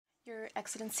Your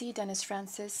Excellency Dennis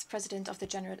Francis, President of the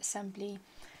General Assembly,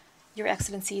 Your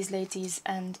Excellencies, ladies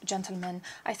and gentlemen,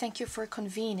 I thank you for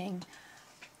convening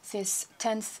this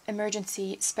 10th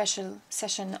emergency special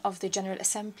session of the General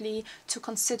Assembly to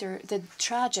consider the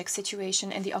tragic situation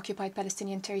in the occupied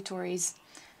Palestinian territories,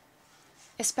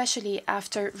 especially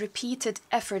after repeated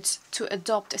efforts to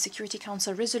adopt a Security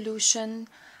Council resolution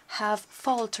have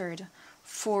faltered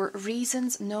for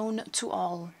reasons known to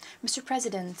all. Mr.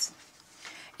 President,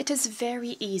 it is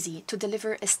very easy to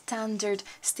deliver a standard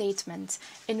statement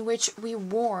in which we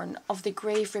warn of the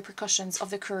grave repercussions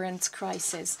of the current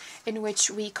crisis, in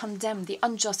which we condemn the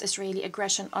unjust Israeli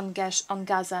aggression on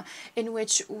Gaza, in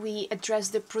which we address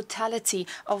the brutality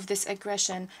of this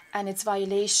aggression and its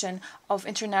violation of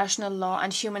international law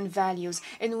and human values,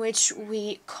 in which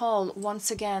we call once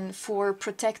again for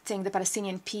protecting the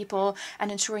Palestinian people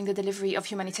and ensuring the delivery of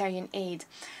humanitarian aid.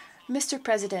 Mr.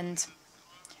 President,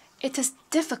 it is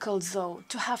difficult, though,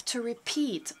 to have to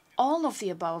repeat all of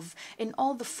the above in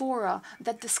all the fora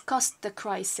that discussed the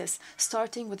crisis,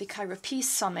 starting with the Cairo Peace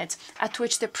Summit, at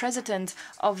which the President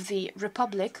of the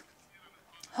Republic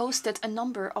hosted a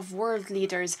number of world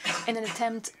leaders in an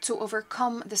attempt to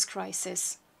overcome this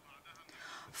crisis,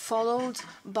 followed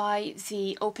by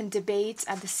the open debate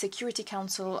at the Security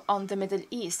Council on the Middle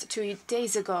East 2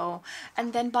 days ago,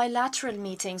 and then bilateral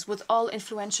meetings with all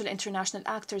influential international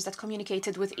actors that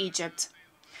communicated with Egypt.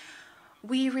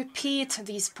 We repeat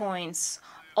these points,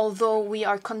 although we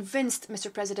are convinced,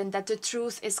 Mr. President, that the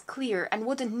truth is clear and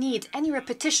wouldn't need any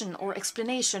repetition or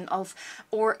explanation of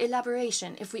or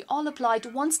elaboration if we all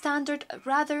applied one standard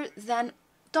rather than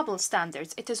double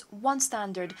standards. It is one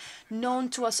standard known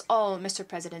to us all, Mr.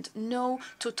 President. No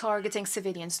to targeting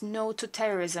civilians, no to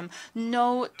terrorism,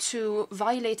 no to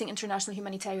violating international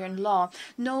humanitarian law,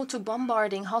 no to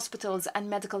bombarding hospitals and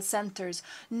medical centers,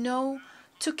 no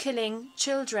to killing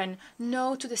children,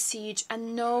 no to the siege,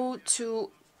 and no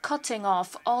to cutting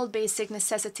off all basic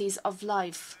necessities of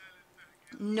life.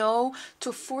 No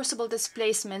to forcible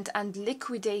displacement and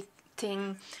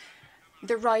liquidating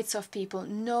the rights of people.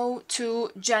 No to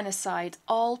genocide.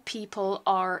 All people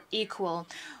are equal.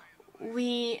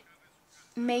 We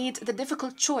made the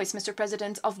difficult choice, Mr.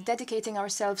 President, of dedicating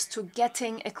ourselves to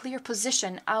getting a clear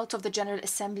position out of the General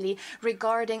Assembly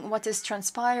regarding what is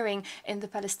transpiring in the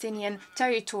Palestinian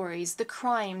territories, the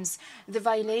crimes, the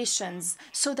violations,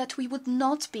 so that we would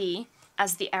not be,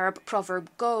 as the Arab proverb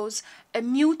goes, a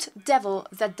mute devil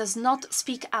that does not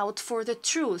speak out for the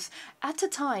truth, at a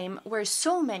time where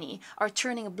so many are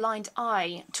turning a blind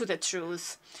eye to the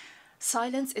truth.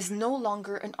 Silence is no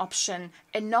longer an option.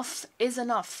 Enough is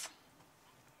enough.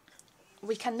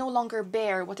 We can no longer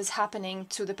bear what is happening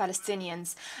to the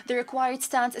Palestinians. The required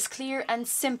stance is clear and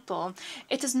simple.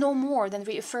 It is no more than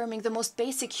reaffirming the most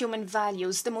basic human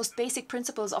values, the most basic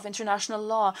principles of international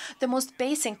law, the most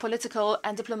basic political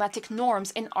and diplomatic norms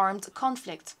in armed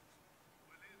conflict.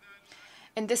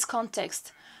 In this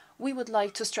context, we would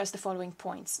like to stress the following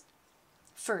points.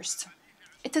 First,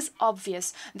 it is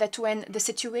obvious that when the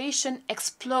situation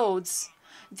explodes,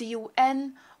 the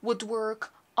UN would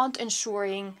work on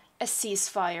ensuring a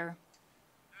ceasefire,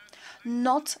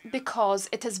 not because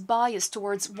it is biased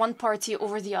towards one party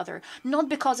over the other, not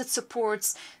because it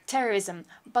supports terrorism,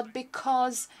 but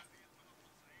because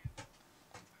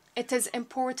it is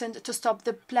important to stop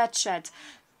the bloodshed,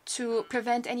 to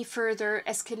prevent any further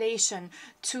escalation,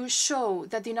 to show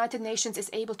that the United Nations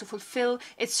is able to fulfill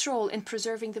its role in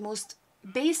preserving the most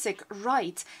basic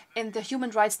right in the Human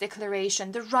Rights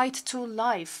Declaration, the right to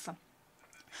life.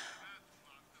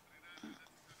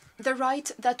 The right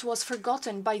that was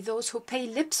forgotten by those who pay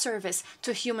lip service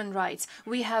to human rights.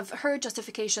 We have heard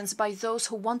justifications by those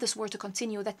who want this war to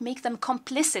continue that make them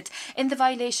complicit in the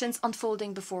violations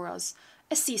unfolding before us.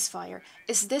 A ceasefire.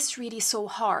 Is this really so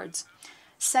hard?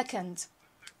 Second,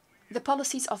 the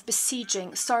policies of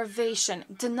besieging, starvation,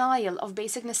 denial of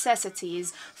basic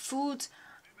necessities, food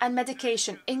and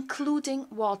medication, including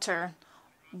water.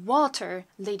 Water,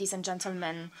 ladies and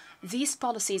gentlemen, these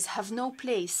policies have no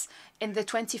place in the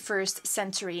 21st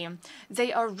century.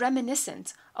 They are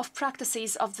reminiscent of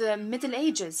practices of the Middle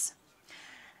Ages.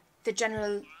 The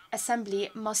General Assembly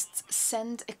must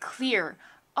send a clear,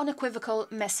 unequivocal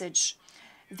message.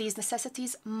 These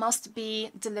necessities must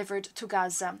be delivered to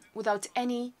Gaza without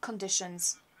any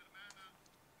conditions.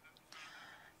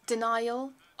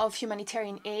 Denial of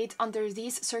humanitarian aid under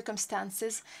these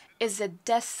circumstances is a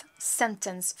death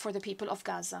sentence for the people of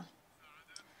Gaza.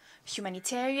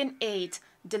 Humanitarian aid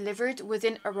delivered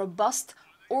within a robust,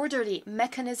 orderly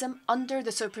mechanism under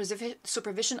the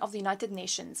supervision of the United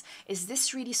Nations. Is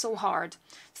this really so hard?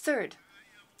 Third,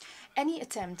 any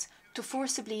attempt to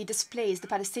forcibly displace the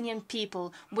Palestinian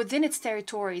people within its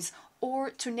territories or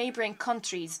to neighboring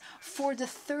countries for the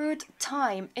third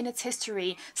time in its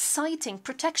history, citing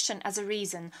protection as a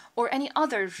reason or any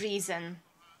other reason.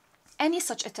 Any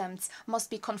such attempts must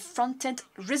be confronted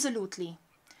resolutely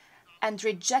and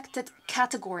rejected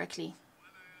categorically.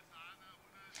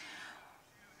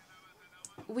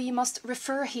 We must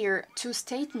refer here to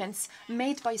statements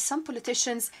made by some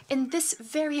politicians in this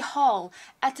very hall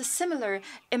at a similar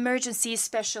emergency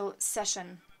special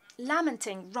session,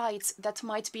 lamenting rights that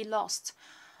might be lost,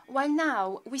 while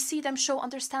now we see them show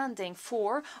understanding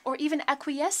for or even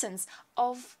acquiescence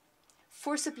of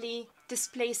forcibly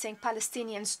displacing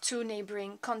Palestinians to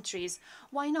neighboring countries.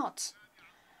 Why not?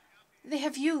 They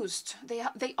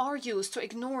are used to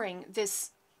ignoring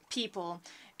this people,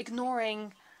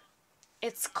 ignoring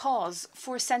its cause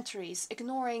for centuries,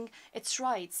 ignoring its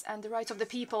rights and the rights of the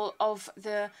people of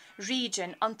the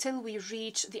region until we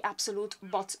reach the absolute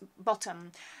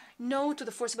bottom. No to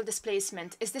the forcible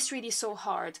displacement. Is this really so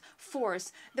hard?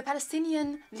 Fourth, the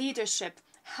Palestinian leadership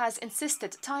has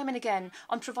insisted time and again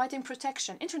on providing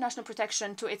protection, international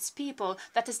protection, to its people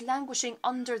that is languishing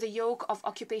under the yoke of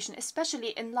occupation, especially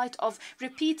in light of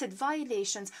repeated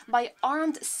violations by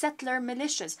armed settler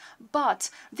militias. But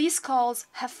these calls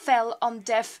have fell on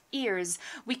deaf ears.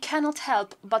 We cannot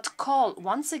help but call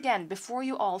once again before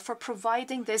you all for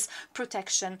providing this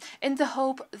protection in the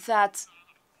hope that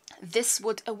this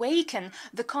would awaken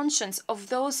the conscience of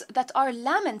those that are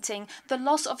lamenting the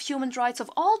loss of human rights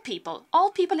of all people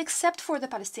except for the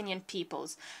Palestinian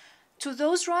peoples. To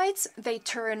those rights, they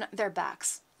turn their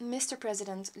backs. Mr.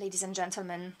 President, ladies and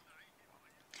gentlemen,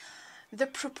 the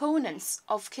proponents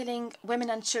of killing women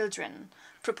and children,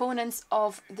 proponents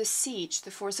of the siege,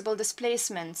 the forcible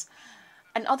displacement,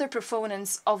 and other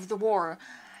proponents of the war,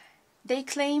 they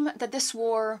claim that this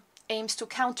war aims to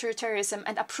counter terrorism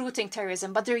and uprooting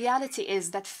terrorism, but the reality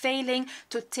is that failing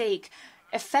to take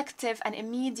effective and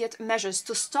immediate measures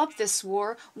to stop this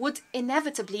war would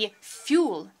inevitably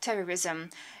fuel terrorism.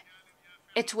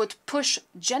 It would push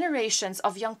generations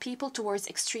of young people towards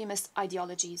extremist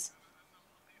ideologies.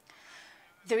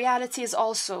 The reality is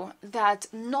also that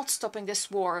not stopping this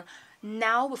war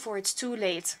now, before it's too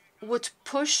late, would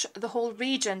push the whole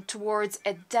region towards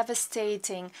a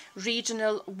devastating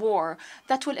regional war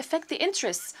that will affect the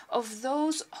interests of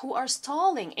those who are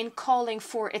stalling in calling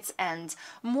for its end,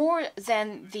 more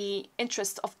than the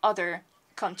interests of other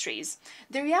countries.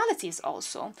 The reality is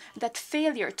also that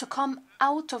failure to come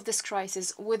out of this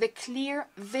crisis with a clear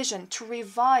vision to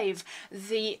revive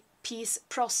the peace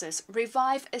process,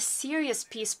 revive a serious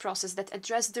peace process that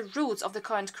addressed the roots of the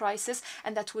current crisis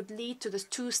and that would lead to the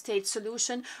two-state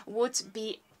solution, would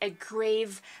be a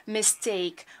grave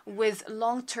mistake with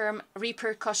long-term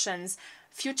repercussions.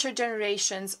 Future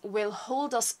generations will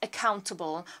hold us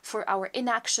accountable for our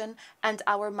inaction and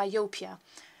our myopia.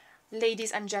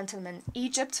 Ladies and gentlemen,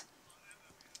 Egypt,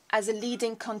 as a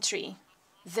leading country,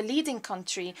 the leading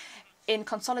country in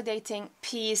consolidating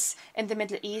peace in the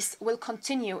Middle East, will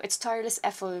continue its tireless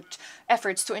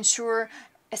efforts to ensure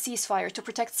a ceasefire, to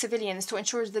protect civilians, to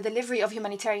ensure the delivery of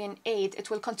humanitarian aid. It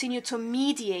will continue to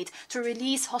mediate, to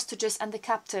release hostages and the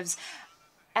captives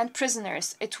and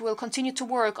prisoners. It will continue to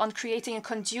work on creating a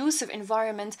conducive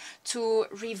environment to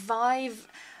revive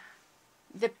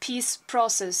the peace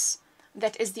process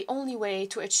that is the only way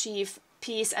to achieve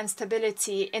peace and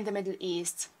stability in the Middle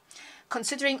East.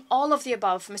 Considering all of the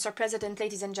above, Mr. President,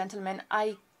 ladies and gentlemen,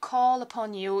 I call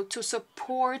upon you to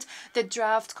support the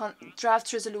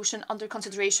draft resolution under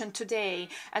consideration today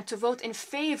and to vote in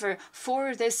favor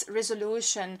for this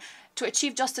resolution to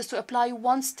achieve justice, to apply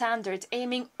one standard,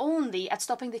 aiming only at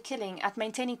stopping the killing, at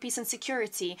maintaining peace and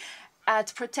security,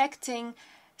 at protecting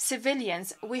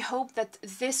civilians. We hope that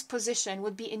this position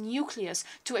would be a nucleus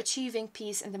to achieving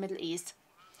peace in the Middle East.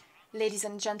 Ladies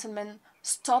and gentlemen,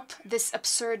 stop this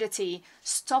absurdity.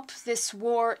 Stop this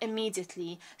war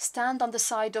immediately. Stand on the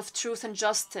side of truth and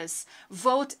justice.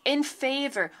 Vote in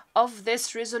favor of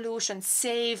this resolution.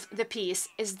 Save the peace.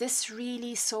 Is this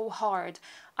really so hard?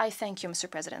 I thank you, Mr.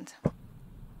 President.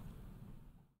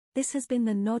 This has been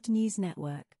the Nod News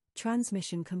Network.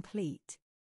 Transmission complete.